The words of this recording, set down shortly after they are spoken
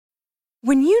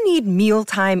When you need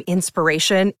mealtime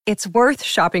inspiration, it's worth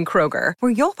shopping Kroger,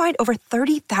 where you'll find over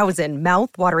 30,000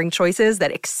 mouth-watering choices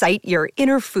that excite your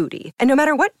inner foodie. And no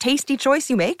matter what tasty choice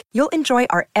you make, you'll enjoy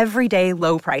our everyday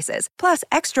low prices, plus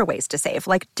extra ways to save,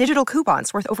 like digital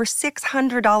coupons worth over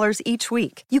 $600 each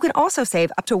week. You can also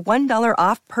save up to $1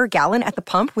 off per gallon at the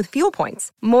pump with fuel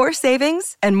points. More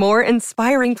savings and more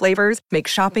inspiring flavors make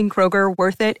shopping Kroger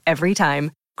worth it every time.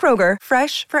 Kroger,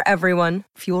 fresh for everyone.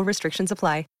 Fuel restrictions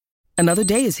apply. Another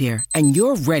day is here, and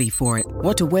you're ready for it.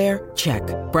 What to wear? Check.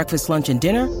 Breakfast, lunch, and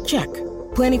dinner? Check.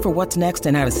 Planning for what's next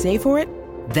and how to save for it?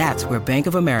 That's where Bank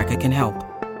of America can help.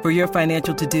 For your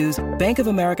financial to-dos, Bank of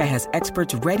America has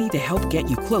experts ready to help get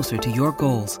you closer to your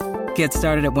goals. Get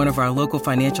started at one of our local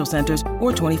financial centers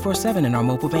or 24/7 in our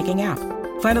mobile banking app.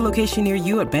 Find a location near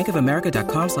you at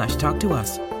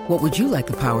bankofamerica.com/talktous. What would you like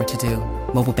the power to do?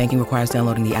 Mobile banking requires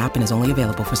downloading the app and is only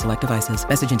available for select devices.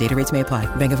 Message and data rates may apply.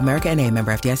 Bank of America N.A.,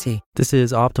 member FDIC. This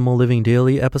is Optimal Living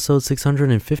Daily, episode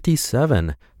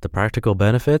 657, The Practical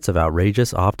Benefits of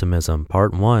Outrageous Optimism,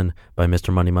 Part 1, by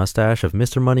Mr. Money Mustache of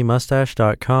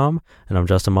MrMoneyMustache.com, and I'm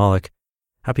Justin Malik.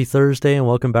 Happy Thursday and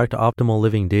welcome back to Optimal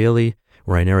Living Daily,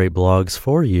 where I narrate blogs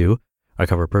for you. I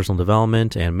cover personal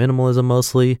development and minimalism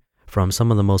mostly, from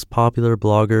some of the most popular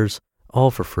bloggers,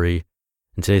 all for free.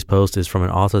 And today's post is from an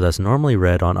author that's normally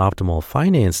read on Optimal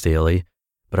Finance Daily,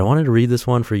 but I wanted to read this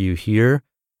one for you here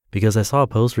because I saw a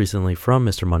post recently from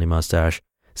Mr. Money Mustache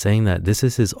saying that this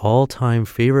is his all-time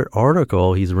favorite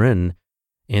article he's written,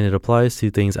 and it applies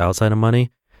to things outside of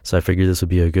money, so I figured this would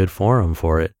be a good forum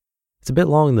for it. It's a bit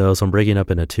long though, so I'm breaking it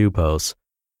up into two posts.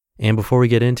 And before we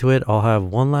get into it, I'll have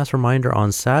one last reminder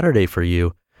on Saturday for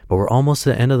you, but we're almost to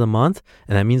the end of the month,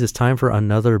 and that means it's time for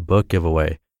another book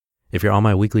giveaway. If you're on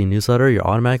my weekly newsletter, you're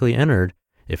automatically entered.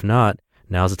 If not,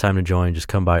 now's the time to join. Just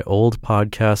come by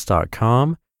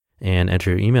oldpodcast.com and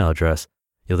enter your email address.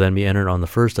 You'll then be entered on the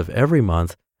first of every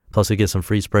month. Plus, you get some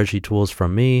free spreadsheet tools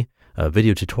from me, a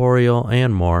video tutorial,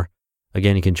 and more.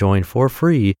 Again, you can join for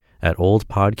free at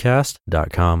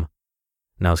oldpodcast.com.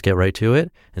 Now let's get right to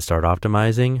it and start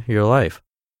optimizing your life.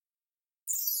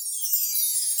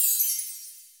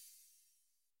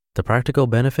 The Practical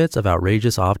Benefits of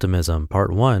Outrageous Optimism,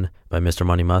 Part 1, by Mr.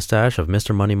 Money Mustache of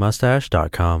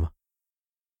MrMoneyMustache.com.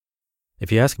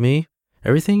 If you ask me,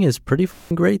 everything is pretty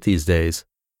great these days.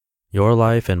 Your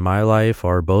life and my life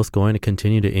are both going to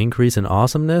continue to increase in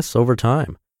awesomeness over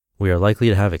time. We are likely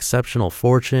to have exceptional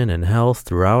fortune and health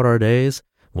throughout our days.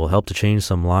 We'll help to change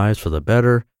some lives for the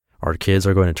better. Our kids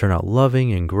are going to turn out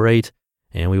loving and great.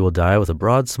 And we will die with a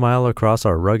broad smile across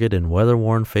our rugged and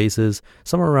weather-worn faces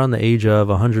somewhere around the age of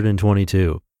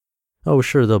 122. Oh,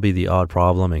 sure, there'll be the odd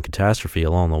problem and catastrophe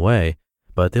along the way,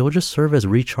 but they will just serve as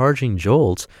recharging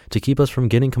jolts to keep us from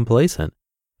getting complacent.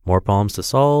 More problems to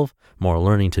solve, more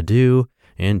learning to do,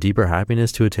 and deeper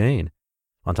happiness to attain.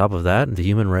 On top of that, the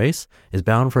human race is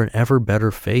bound for an ever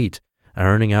better fate,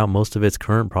 ironing out most of its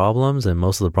current problems and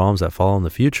most of the problems that follow in the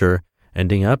future,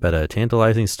 ending up at a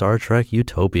tantalizing Star Trek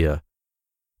utopia.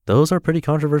 Those are pretty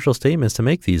controversial statements to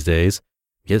make these days,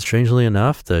 yet strangely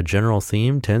enough, the general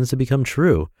theme tends to become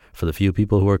true for the few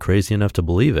people who are crazy enough to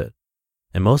believe it.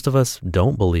 And most of us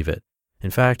don't believe it.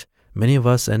 In fact, many of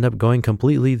us end up going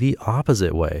completely the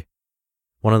opposite way.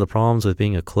 One of the problems with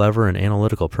being a clever and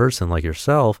analytical person like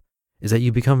yourself is that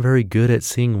you become very good at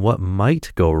seeing what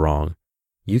might go wrong.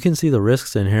 You can see the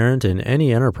risks inherent in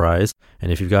any enterprise,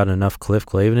 and if you've got enough Cliff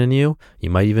Clavin in you, you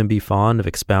might even be fond of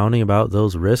expounding about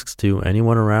those risks to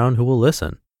anyone around who will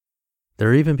listen. There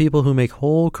are even people who make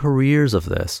whole careers of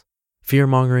this.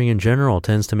 Fear-mongering in general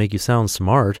tends to make you sound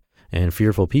smart, and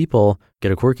fearful people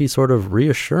get a quirky sort of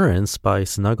reassurance by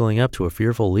snuggling up to a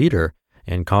fearful leader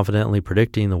and confidently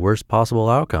predicting the worst possible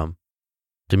outcome.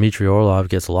 Dmitry Orlov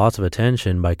gets lots of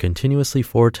attention by continuously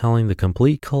foretelling the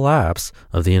complete collapse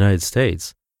of the United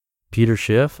States. Peter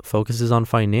Schiff focuses on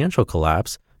financial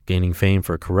collapse, gaining fame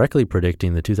for correctly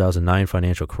predicting the 2009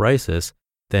 financial crisis,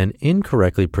 then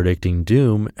incorrectly predicting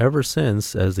doom ever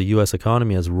since as the U.S.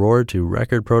 economy has roared to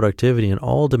record productivity in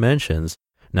all dimensions,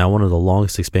 now one of the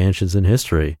longest expansions in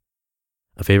history.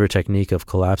 A favorite technique of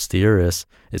collapse theorists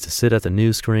is to sit at the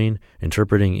news screen,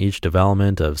 interpreting each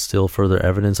development of still further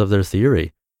evidence of their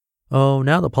theory. Oh,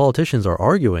 now the politicians are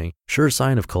arguing, sure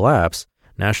sign of collapse.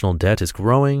 National debt is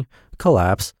growing,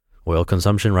 collapse. Oil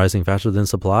consumption rising faster than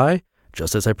supply?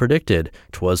 Just as I predicted,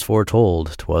 'twas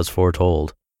foretold, 'twas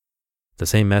foretold. The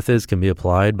same methods can be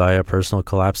applied by a personal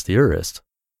collapse theorist.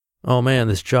 Oh man,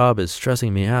 this job is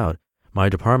stressing me out. My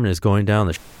department is going down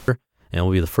the shitter, and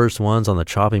we'll be the first ones on the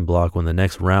chopping block when the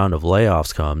next round of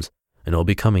layoffs comes, and it'll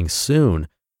be coming soon.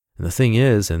 And the thing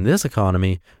is, in this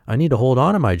economy, I need to hold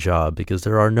on to my job because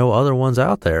there are no other ones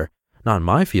out there. Not in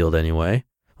my field anyway.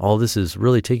 All this is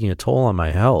really taking a toll on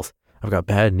my health. I've got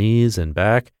bad knees and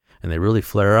back, and they really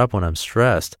flare up when I'm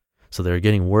stressed. So they're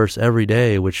getting worse every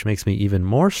day, which makes me even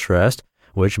more stressed,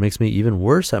 which makes me even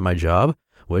worse at my job,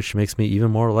 which makes me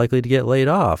even more likely to get laid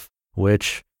off,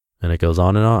 and it goes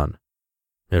on and on.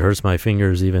 It hurts my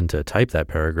fingers even to type that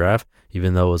paragraph,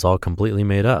 even though it was all completely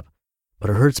made up. But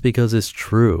it hurts because it's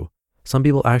true. Some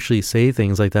people actually say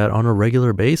things like that on a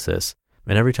regular basis.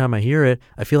 And every time I hear it,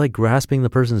 I feel like grasping the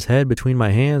person's head between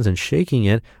my hands and shaking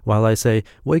it while I say,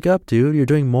 "Wake up, dude, you're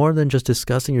doing more than just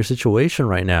discussing your situation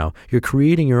right now. You're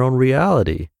creating your own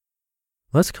reality."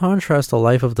 Let's contrast the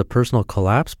life of the personal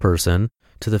collapse person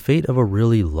to the fate of a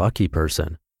really lucky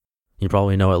person. You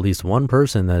probably know at least one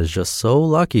person that is just so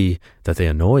lucky that they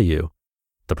annoy you.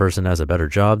 The person has a better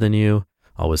job than you,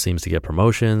 always seems to get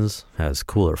promotions, has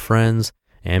cooler friends,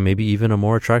 and maybe even a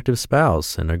more attractive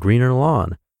spouse and a greener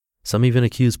lawn. Some even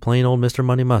accuse plain old Mr.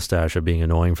 Money Mustache of being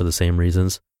annoying for the same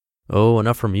reasons. Oh,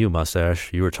 enough from you,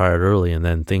 Mustache. You retired early and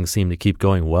then things seem to keep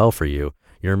going well for you.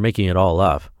 You're making it all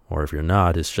up. Or if you're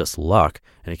not, it's just luck,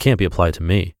 and it can't be applied to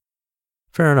me.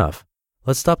 Fair enough.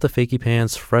 Let's stop the fakey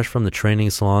pants fresh from the training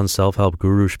salon self-help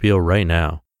guru spiel right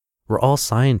now. We're all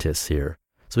scientists here,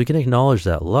 so we can acknowledge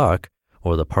that luck,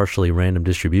 or the partially random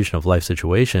distribution of life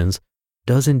situations,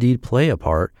 does indeed play a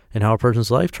part in how a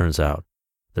person's life turns out.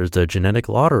 There's the genetic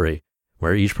lottery,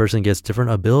 where each person gets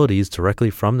different abilities directly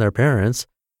from their parents.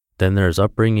 Then there's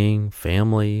upbringing,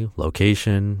 family,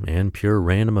 location, and pure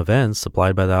random events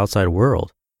supplied by the outside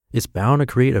world. It's bound to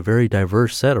create a very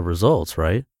diverse set of results,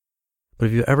 right? But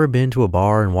have you ever been to a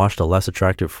bar and watched a less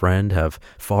attractive friend have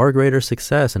far greater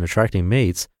success in attracting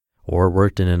mates, or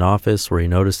worked in an office where you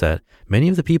noticed that many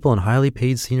of the people in highly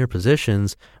paid senior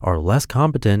positions are less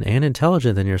competent and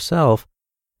intelligent than yourself?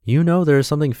 You know there is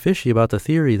something fishy about the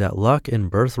theory that luck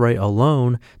and birthright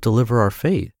alone deliver our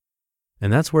fate.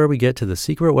 And that's where we get to the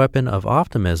secret weapon of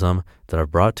optimism that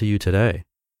I've brought to you today.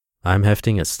 I'm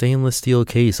hefting a stainless steel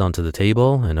case onto the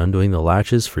table and undoing the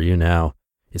latches for you now.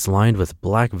 It's lined with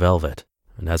black velvet,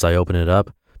 and as I open it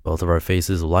up, both of our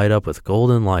faces light up with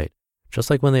golden light, just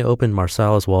like when they opened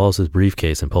Marcellus Wallace's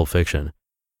briefcase in Pulp Fiction.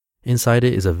 Inside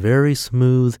it is a very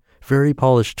smooth, very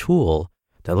polished tool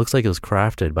that looks like it was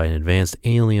crafted by an advanced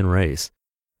alien race.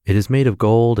 It is made of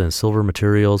gold and silver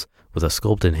materials with a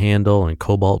sculpted handle and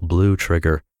cobalt blue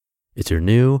trigger. It's your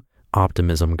new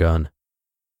optimism gun.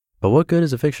 But what good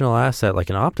is a fictional asset like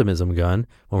an optimism gun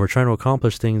when we're trying to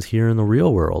accomplish things here in the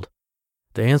real world?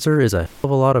 The answer is a hell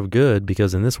of a lot of good,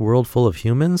 because in this world full of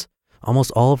humans,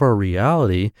 almost all of our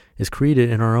reality is created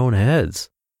in our own heads.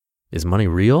 Is money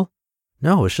real?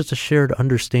 No, it's just a shared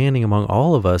understanding among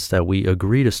all of us that we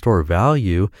agree to store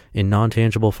value in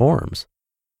non-tangible forms.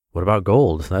 What about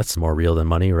gold? That's more real than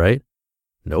money, right?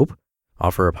 Nope.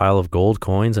 Offer a pile of gold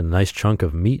coins and a nice chunk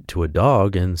of meat to a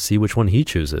dog and see which one he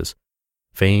chooses.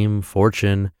 Fame,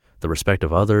 fortune, the respect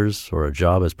of others, or a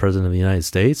job as president of the United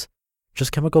States?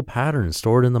 Just chemical patterns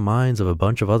stored in the minds of a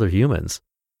bunch of other humans.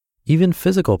 Even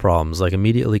physical problems like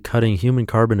immediately cutting human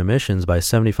carbon emissions by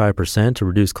 75% to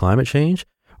reduce climate change,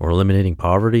 or eliminating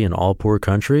poverty in all poor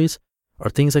countries, are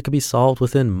things that could be solved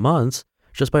within months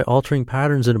just by altering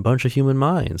patterns in a bunch of human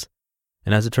minds.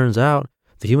 And as it turns out,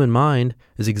 the human mind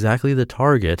is exactly the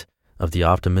target of the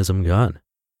optimism gun.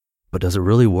 But does it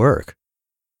really work?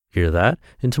 Hear that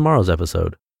in tomorrow's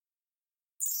episode.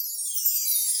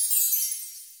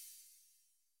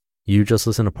 You just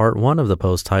listened to part 1 of the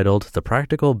post titled The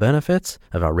Practical Benefits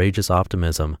of Outrageous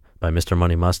Optimism by Mr.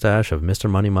 Money Mustache of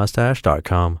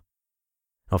MrMoneyMustache.com.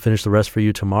 I'll finish the rest for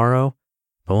you tomorrow.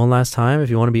 But one last time, if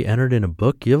you want to be entered in a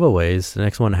book giveaways, the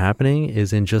next one happening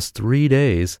is in just 3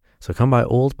 days. So come by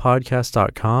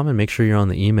oldpodcast.com and make sure you're on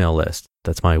the email list.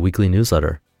 That's my weekly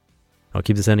newsletter. I'll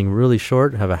keep this ending really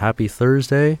short. Have a happy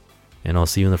Thursday, and I'll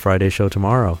see you in the Friday show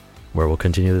tomorrow, where we'll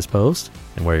continue this post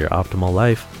and where your optimal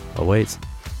life awaits.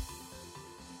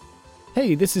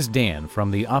 Hey, this is Dan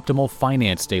from the Optimal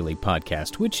Finance Daily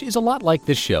podcast, which is a lot like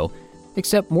this show,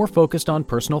 except more focused on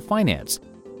personal finance.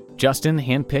 Justin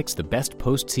handpicks the best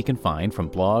posts he can find from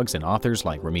blogs and authors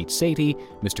like Ramit Sethi,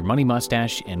 Mr. Money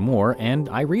Mustache, and more, and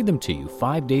I read them to you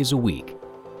 5 days a week.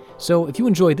 So if you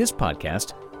enjoy this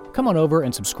podcast, come on over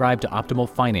and subscribe to Optimal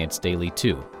Finance Daily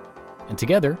too. And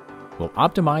together, we'll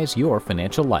optimize your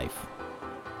financial life.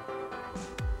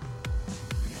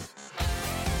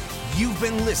 You've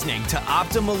been listening to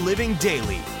Optimal Living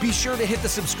Daily. Be sure to hit the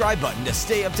subscribe button to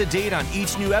stay up to date on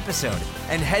each new episode,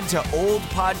 and head to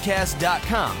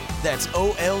oldpodcast.com. That's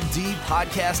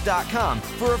OLDpodcast.com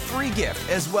for a free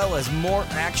gift, as well as more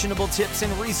actionable tips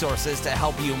and resources to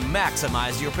help you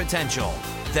maximize your potential.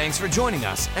 Thanks for joining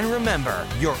us, and remember,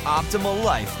 your optimal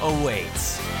life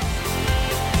awaits.